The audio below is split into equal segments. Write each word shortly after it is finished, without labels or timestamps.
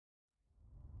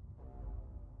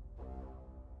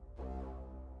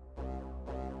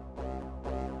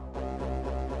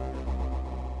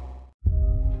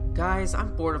Guys,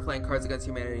 I'm bored of playing Cards Against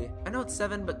Humanity. I know it's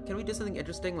 7, but can we do something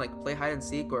interesting like play hide and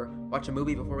seek or watch a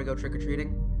movie before we go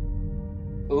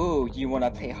trick-or-treating? Ooh, you wanna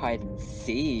play hide and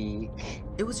seek?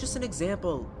 It was just an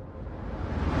example.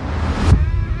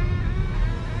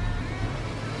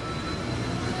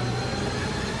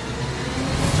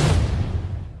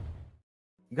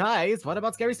 Guys, what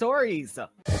about scary stories?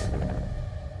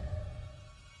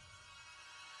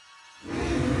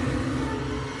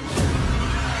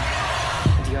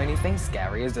 The only thing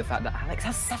scary is the fact that Alex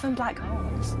has 7 black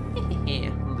holes.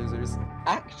 Yeah, losers.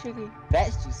 Actually,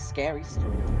 that's just scary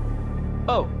story.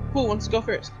 Oh, who wants to go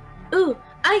first? Ooh,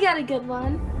 I got a good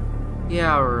one.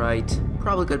 Yeah, right.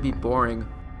 Probably gonna be boring.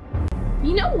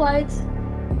 You know what?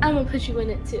 I'm gonna put you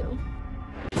in it too.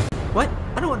 What?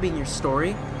 I don't want to be in your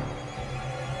story.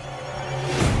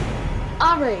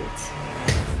 Alright,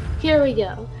 here we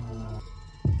go.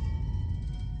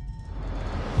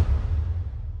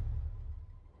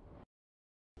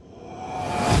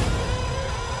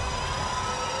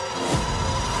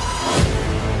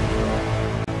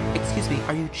 Excuse me,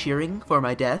 are you cheering for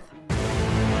my death?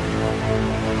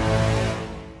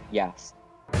 Yes.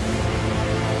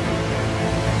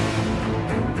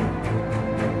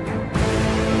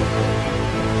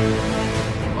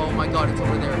 Oh my god, it's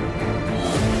over there.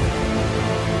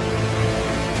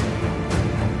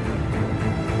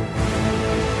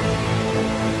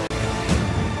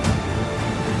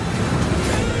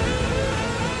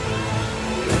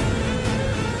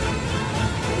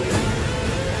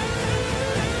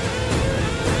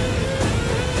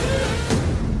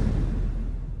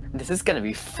 This is gonna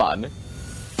be fun.